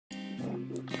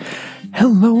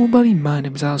Hello buddy, my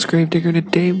name is Alice Gravedigger.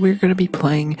 Today we're going to be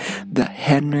playing the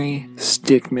Henry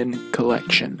Stickmin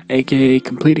collection, aka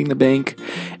completing the bank,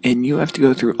 and you have to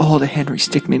go through all the Henry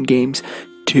Stickmin games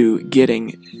to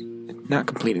not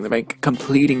completing the bank,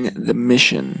 completing the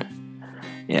mission.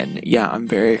 And yeah, I'm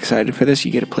very excited for this.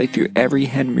 You get to play through every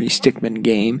Henry Stickmin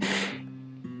game,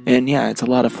 and yeah, it's a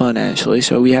lot of fun actually.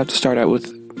 So we have to start out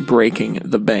with breaking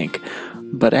the bank.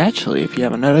 But actually, if you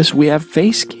haven't noticed, we have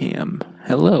face cam.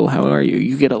 Hello, how are you?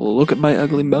 You get a look at my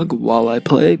ugly mug while I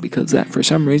play, because for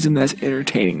some reason, that's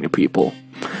entertaining to people.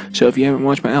 So if you haven't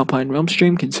watched my Alpine Realm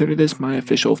stream, consider this my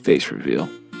official face reveal.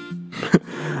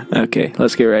 Okay,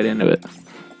 let's get right into it.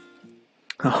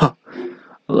 Oh,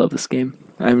 I love this game.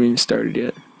 I haven't even started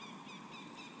yet.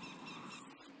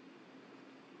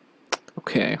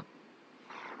 Okay.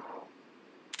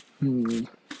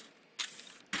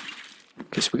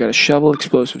 Guess we got a shovel,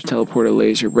 explosives, teleporter,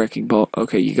 laser, wrecking ball.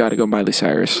 Okay, you gotta go Miley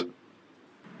Cyrus.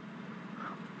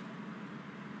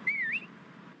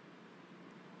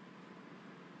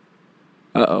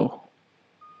 Uh-oh.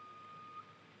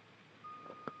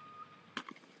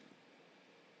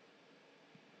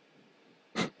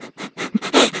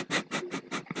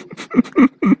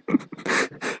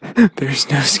 There's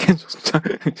no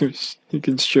scheduled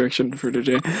construction for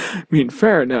today. I mean,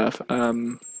 fair enough.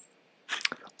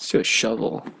 Let's do a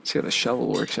shovel. See how the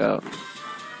shovel works out.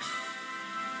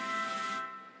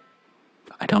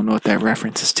 I don't know what that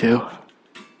reference is to.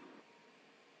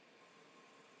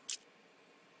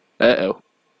 Uh-oh.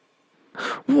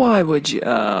 Why would you?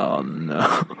 Oh,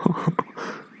 no.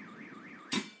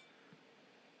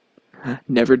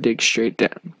 Never dig straight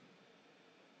down.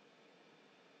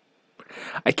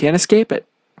 I can't escape it.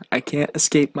 I can't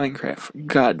escape Minecraft.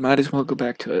 God, might as well go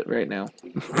back to it right now.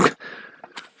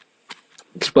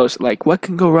 Explosive. Like, what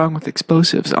can go wrong with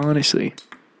explosives, honestly?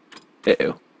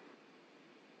 Uh-oh.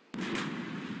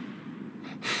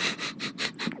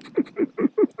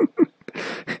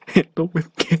 Handle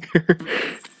with care.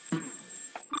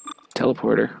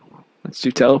 Teleporter. Let's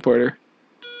do teleporter.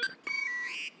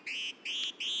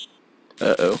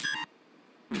 Uh-oh.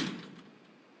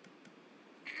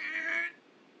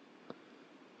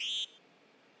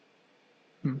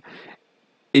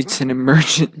 It's an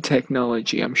emergent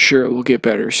technology. I'm sure it will get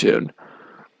better soon.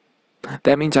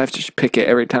 That means I have to just pick it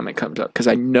every time it comes up, because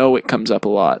I know it comes up a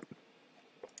lot.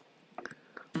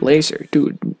 Laser.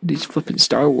 Dude, these flipping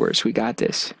Star Wars. We got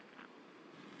this.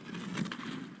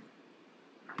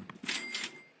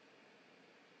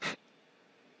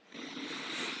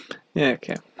 Yeah,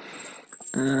 okay.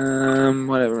 Whatever. I'm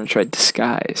gonna try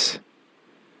disguise.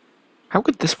 How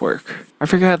could this work? I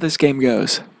forgot how this game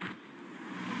goes.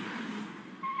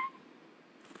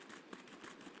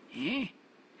 Eh?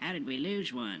 How did we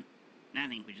lose one? I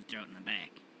think we should throw it in the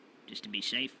back, just to be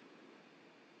safe.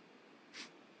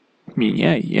 I mean,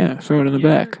 yeah, throw it in the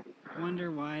back.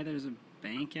 Wonder why there's a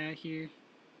bank out here?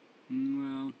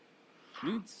 Well,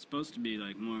 it's supposed to be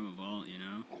like more of a vault, you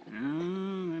know?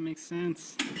 Oh, that makes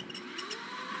sense.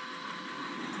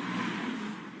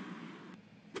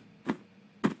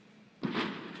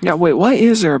 Yeah, wait, why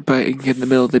is there a bank in the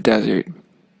middle of the desert?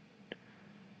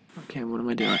 Okay, what am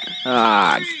I doing?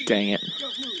 Ah, dang it.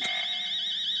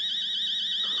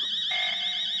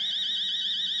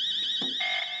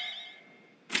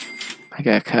 I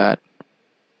got caught.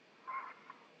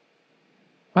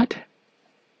 What?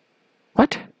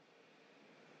 What?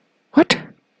 What?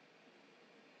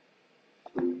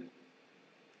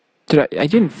 I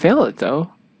didn't fail it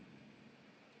though.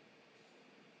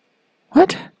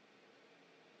 What?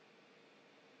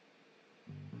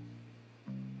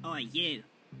 Oh, you.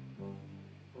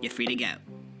 You're free to go.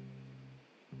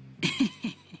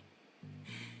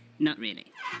 Not really.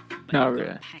 But Not I've got really.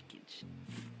 a package.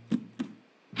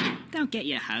 Don't get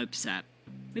your hopes up.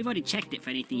 We've already checked it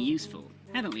for anything useful,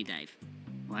 haven't we, Dave?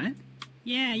 What?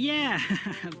 Yeah.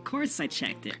 Of course I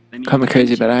checked it. I mean, Call me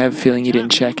crazy, but I have a feeling you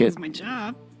didn't check it. It's my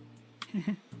job.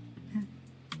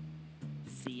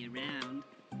 See you around.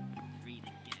 Free to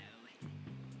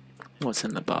go. What's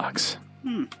in the box?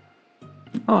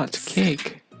 Oh, it's a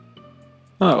cake.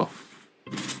 Oh.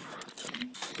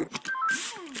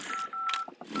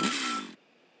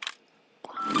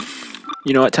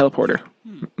 You know what? Teleporter.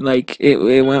 Like, it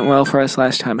went well for us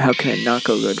last time. How can it not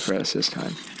go good for us this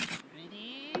time?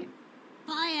 Ready?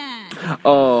 Fire!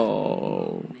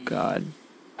 Oh, God.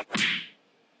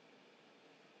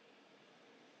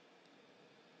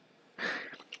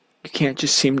 You can't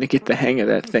just seem to get the hang of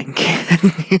that thing, can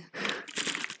you?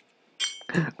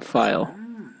 File.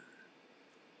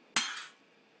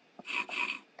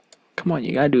 Come on,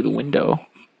 you gotta do the window.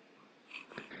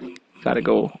 Gotta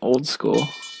go old school.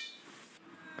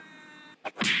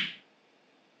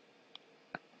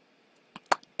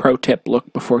 Pro tip,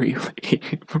 look before you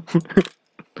leave.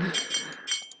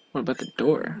 What about the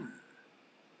door?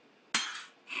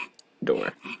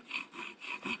 Door.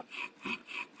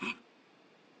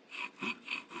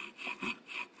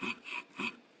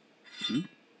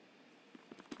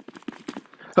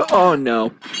 Oh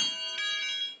no.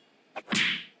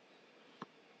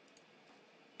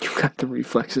 You got the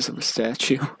reflexes of a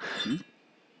statue.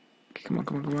 Okay, come on,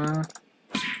 come on, come on.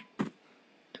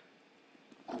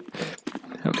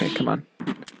 Okay, come on.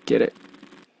 Get it.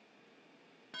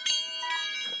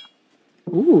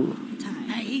 Ooh.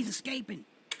 Hey, he's escaping.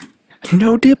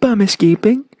 No dip, I'm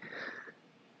escaping.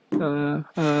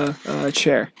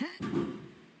 Chair.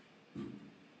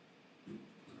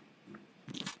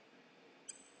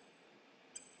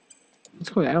 Let's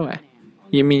go that way.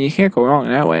 You mean you can't go wrong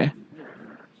that way?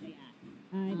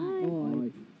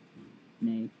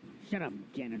 Nay, shut up,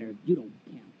 janitor. You don't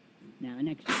count. Now,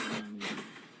 next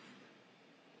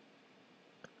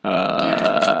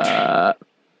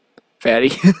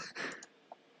Fatty.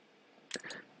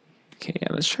 Okay, yeah,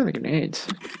 let's try the grenades.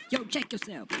 Yo, check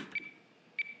yourself.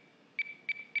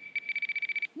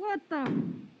 What the?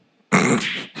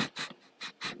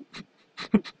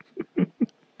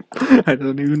 I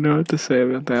don't even know what to say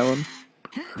about that one.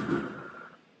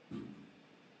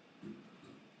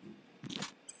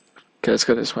 Okay, let's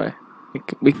go this way.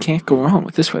 We can't go wrong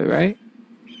with this way, right?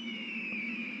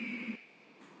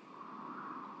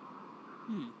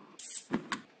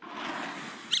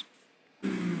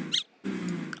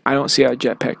 I don't see how a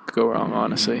jetpack could go wrong,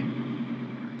 honestly.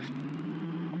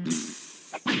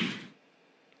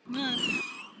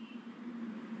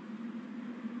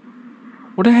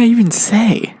 What did I even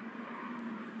say?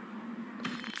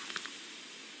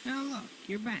 Oh, look,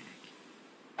 you're back.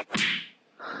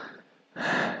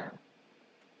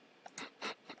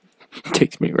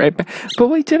 Takes me right back. But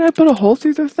wait, did I put a hole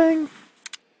through the thing?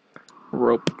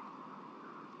 Rope.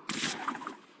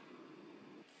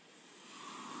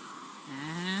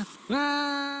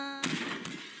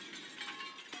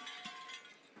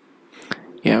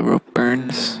 Yeah, rope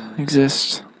burns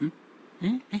exist.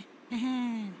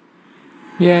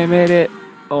 Yeah, I made it.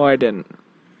 Oh, I didn't.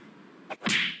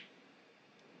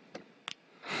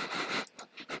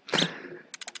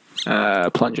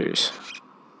 Plungers.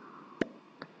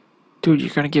 Dude,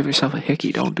 you're gonna give yourself a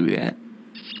hickey. Don't do that.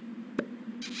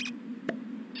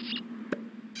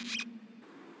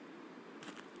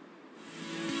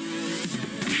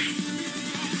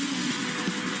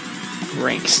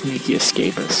 Rank sneaky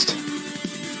escapist.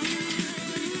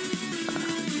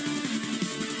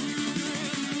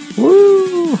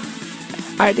 Woo!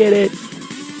 I did it!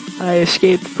 I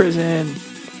escaped prison.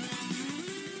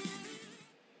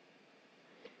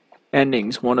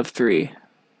 Endings, 1 of 3.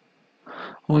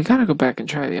 Well, we gotta go back and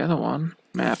try the other one.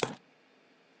 Map.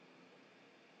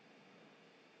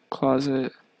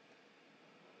 Closet.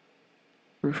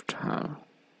 Rooftop.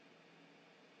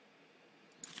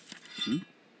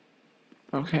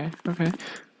 Okay, okay.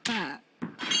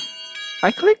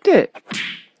 I clicked it!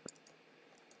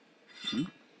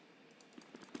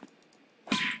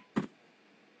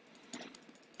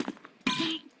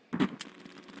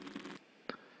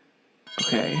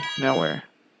 Okay, now where?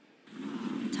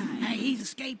 Hey, he's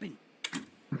escaping.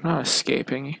 I'm not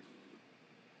escaping.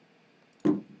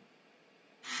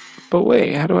 But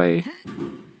wait, how do I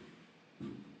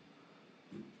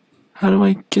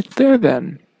get there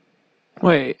then?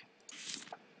 Wait.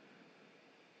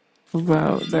 What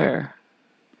about there?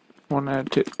 1 out of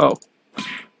 2. Oh.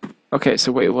 Okay,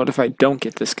 so wait, what if I don't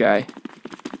get this guy?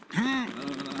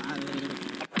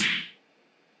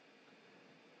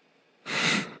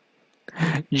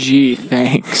 Gee,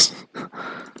 thanks.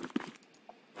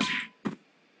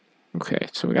 Okay,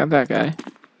 so we got that guy.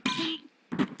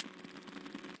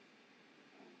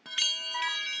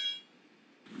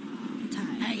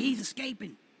 Hey, he's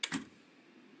escaping.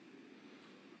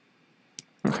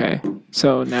 Okay,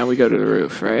 so now we go to the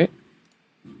roof, right?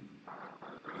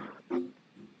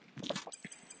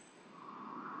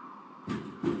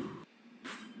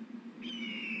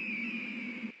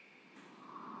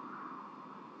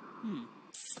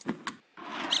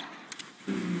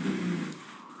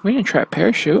 We didn't try a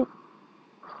parachute.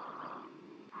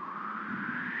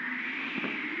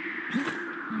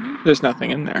 There's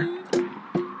nothing in there.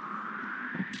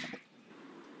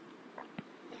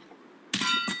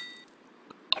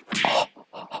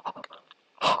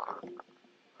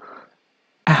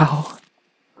 Ow.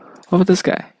 What about this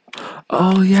guy?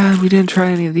 Oh yeah, we didn't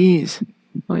try any of these.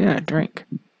 Oh yeah, drink.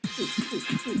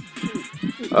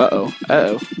 Uh-oh,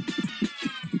 uh-oh.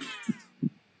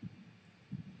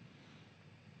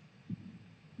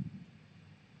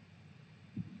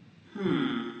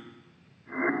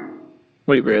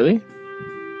 Wait, really?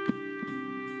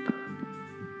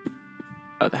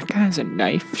 Oh, that guy has a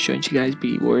knife? Shouldn't you guys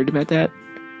be worried about that?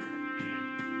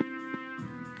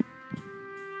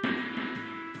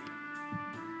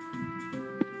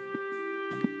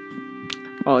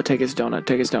 Oh, take his donut,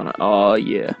 take his donut. Oh,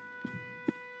 yeah.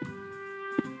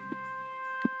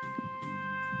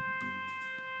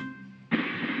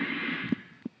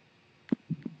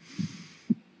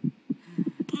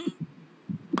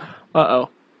 Uh-oh.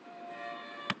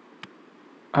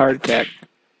 Heart attack.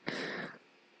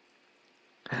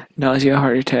 Nausea,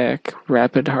 heart attack,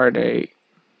 rapid heart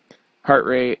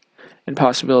rate, and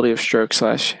possibility of stroke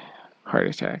slash heart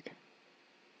attack.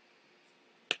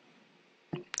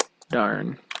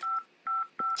 Darn.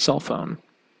 Cell phone.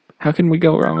 How can we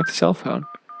go wrong with the cell phone?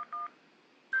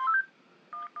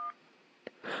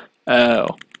 Oh.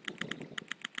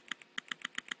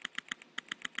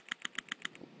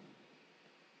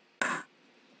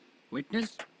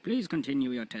 Witness, please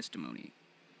continue your testimony.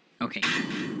 Okay.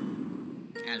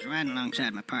 I was riding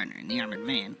alongside my partner in the armored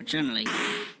van, but suddenly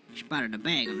she spotted a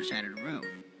bag on the side of the road.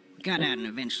 We got out and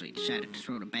eventually decided to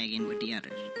throw the bag in with the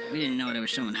others. We didn't know there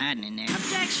was someone hiding in there.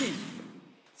 Objection!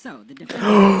 So, the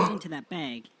defendant reached into that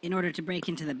bag in order to break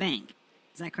into the bank.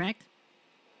 Is that correct?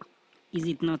 Is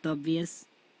it not obvious?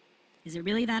 Is it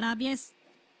really that obvious?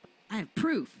 I have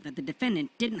proof that the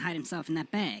defendant didn't hide himself in that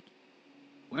bag.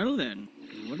 Well then,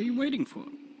 what are you waiting for?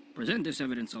 Present this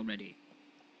evidence already.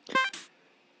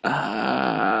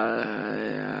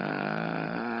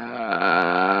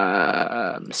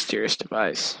 Mysterious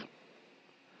device.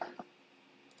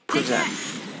 Present.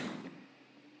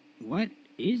 What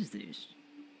is this?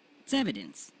 It's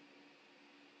evidence.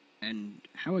 And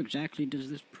how exactly does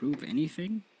this prove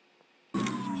anything?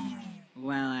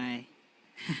 Well, I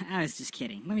was just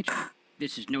kidding. Let me try.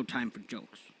 This is no time for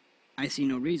jokes. I see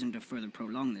no reason to further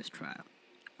prolong this trial.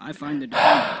 I find the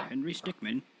defendant, Henry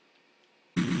Stickmin.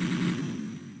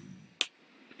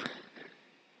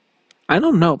 I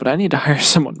don't know, but I need to hire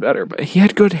someone better. But he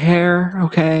had good hair,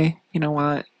 okay? You know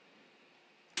what?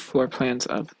 Floor plans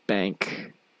of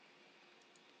bank.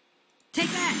 Take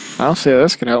that! I'll say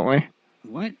this could help me.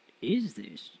 What is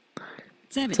this?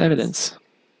 It's evidence. It's evidence.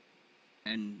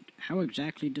 And how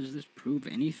exactly does this prove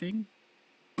anything?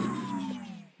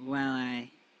 Well, I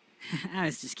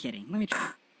was just kidding. Let me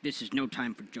try. This is no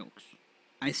time for jokes.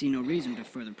 I see no reason to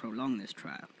further prolong this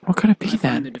trial. What could it be I find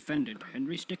then? the defendant,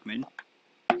 Henry Stickmin.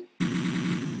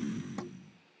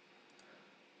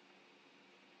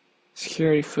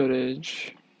 Security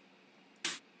footage.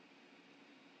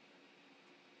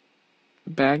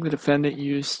 The bag the defendant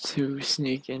used to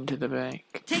sneak into the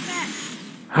bank. Take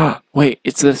that! Wait,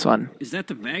 it's this one. Is that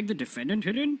the bag the defendant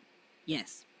hid in?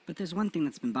 Yes, but there's one thing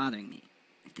that's been bothering me.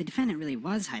 If the defendant really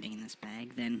was hiding in this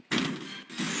bag, then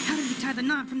how did he tie the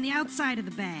knot from the outside of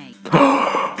the bag?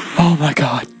 Oh my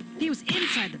god. If he was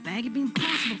inside the bag, it'd be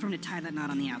impossible for him to tie that knot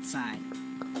on the outside.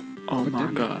 Oh my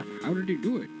god. How did he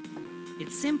do it?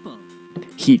 It's simple.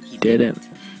 He didn't.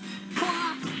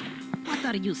 What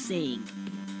are you saying?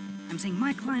 I'm saying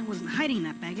my client wasn't hiding in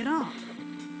that bag at all.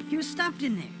 He was stuffed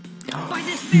in there. By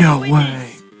this No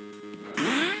witness.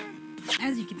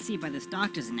 As you can see by this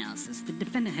doctor's analysis, the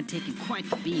defendant had taken quite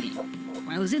the beating.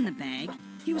 While he was in the bag,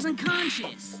 he was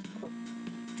unconscious.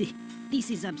 This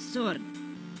is absurd.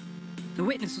 The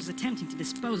witness was attempting to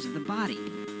dispose of the body.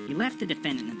 He left the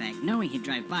defendant in the bag, knowing he'd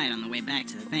drive by it on the way back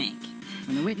to the bank.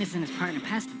 When the witness and his partner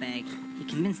passed the bag, he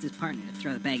convinced his partner to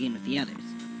throw the bag in with the others.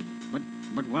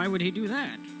 But why would he do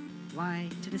that? Why,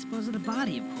 to dispose of the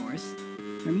body, of course.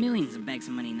 There were millions of bags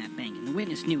of money in that bank, and the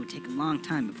witness knew it would take a long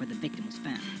time before the victim was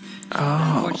found.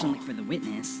 Unfortunately for the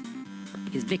witness,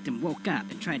 his victim woke up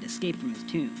and tried to escape from his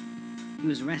tomb. He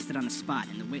was arrested on the spot,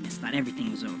 and the witness thought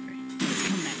everything was over. It's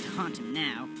come back to haunt him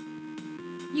now.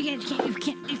 It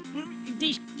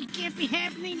can't be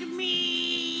happening to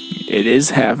me! It is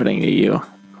happening to you.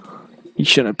 You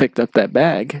shouldn't have picked up that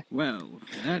bag. Well,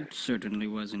 that certainly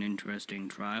was an interesting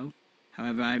trial.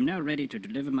 However, I am now ready to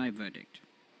deliver my verdict.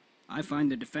 I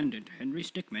find the defendant, Henry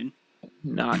Stickmin,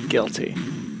 Not guilty.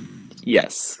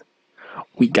 Yes.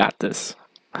 We got this.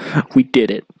 We did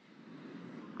it.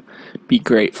 Be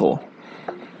grateful.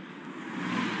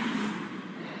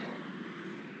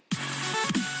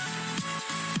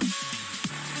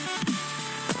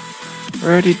 We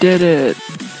already did it.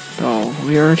 Oh,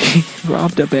 we already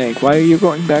robbed a bank. Why are you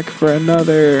going back for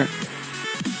another?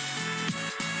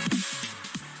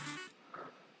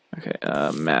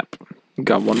 Okay, map. We've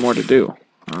got one more to do.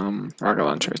 Rocket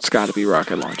launcher. It's gotta be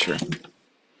rocket launcher.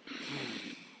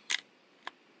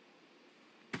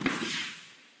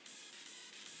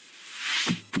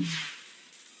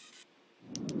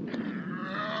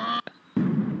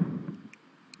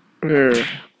 Ugh.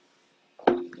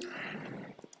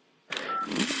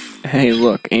 Hey,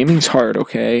 look, aiming's hard,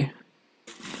 okay?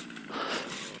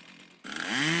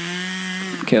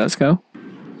 Okay, let's go.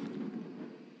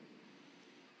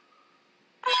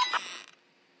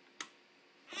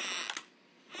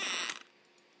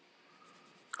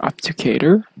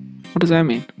 Obfuscator? What does that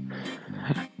mean?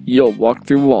 You'll walk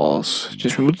through walls.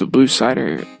 Just remove the blue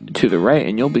slider to the right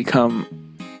and you'll become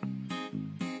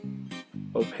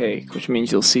opaque, which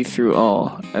means you'll see through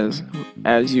all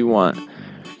as you want.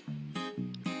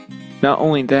 Not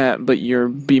only that, but you'll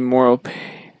be more opaque.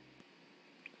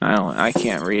 I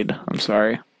can't read. I'm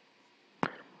sorry.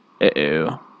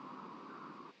 Uh-oh.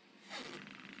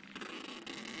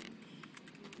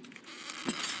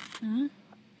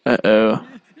 Uh-oh.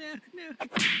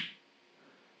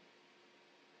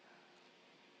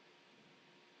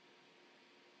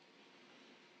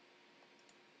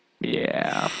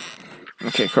 Yeah.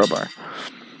 Okay, crowbar.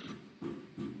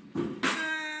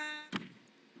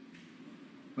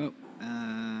 Whoa,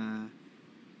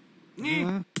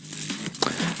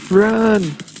 Run!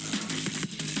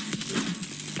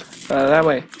 That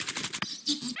way.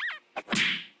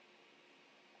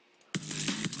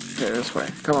 Okay, this way.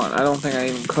 Come on, I don't think I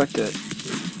even clicked it.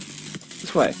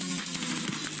 This way.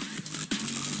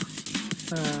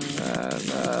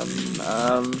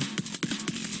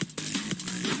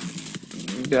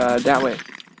 That way.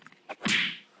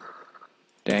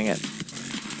 Dang it.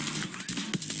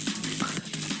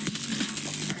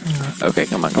 Okay,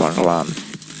 come on, come on, come on.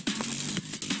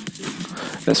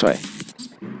 This way.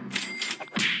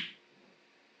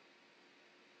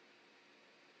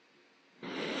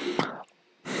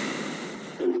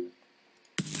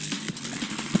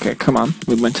 Okay, come on.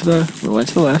 We went to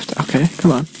the left. Okay,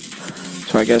 come on.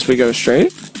 So I guess we go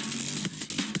straight?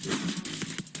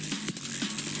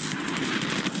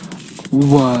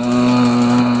 Whoa.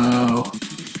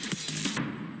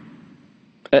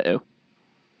 Uh-oh.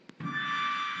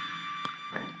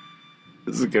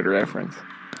 This is a good reference.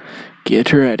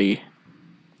 Get ready.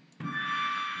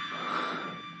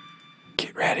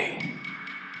 Get ready.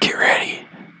 Get ready.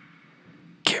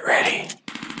 Get ready.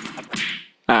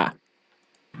 Ah.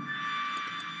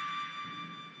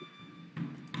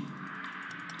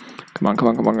 Come on, come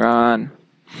on, come on, come on.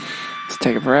 It's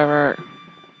taking forever.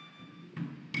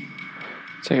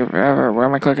 It's taking forever. Where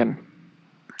am I clicking?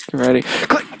 Get ready.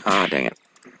 Click! Ah, dang it.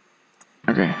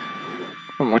 Okay.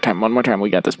 One more time, one more time. We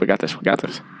got this, we got this, we got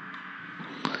this.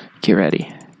 Get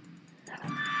ready.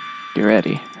 Get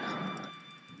ready.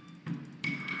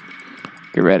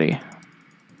 Get ready.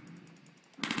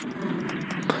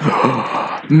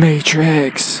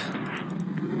 Matrix!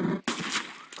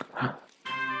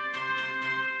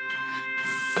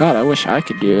 God, I wish I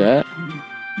could do that.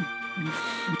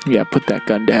 Yeah, put that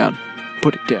gun down.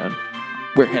 Put it down.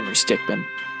 We're Henry Stickmin.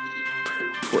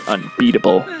 We're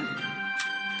unbeatable.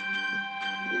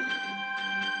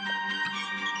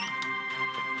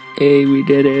 Hey, we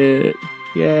did it!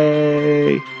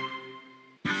 Yay!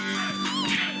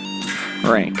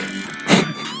 Rank.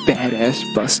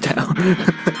 Badass bust down.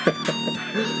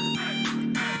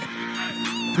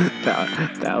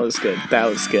 that was good. That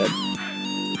was good.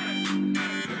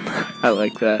 I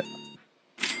like that.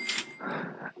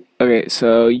 Okay,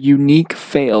 so unique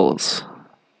fails.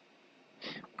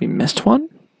 We missed one?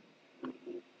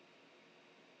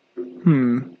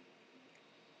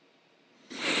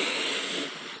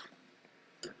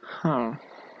 Huh.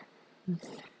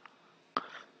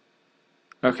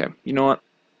 Okay, you know what?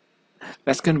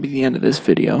 That's going to be the end of this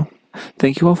video.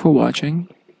 Thank you all for watching.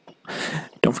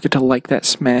 Don't forget to like that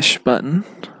smash button.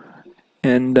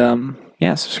 And,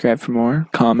 yeah, subscribe for more.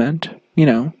 Comment. You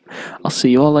know. I'll see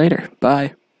you all later.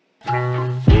 Bye.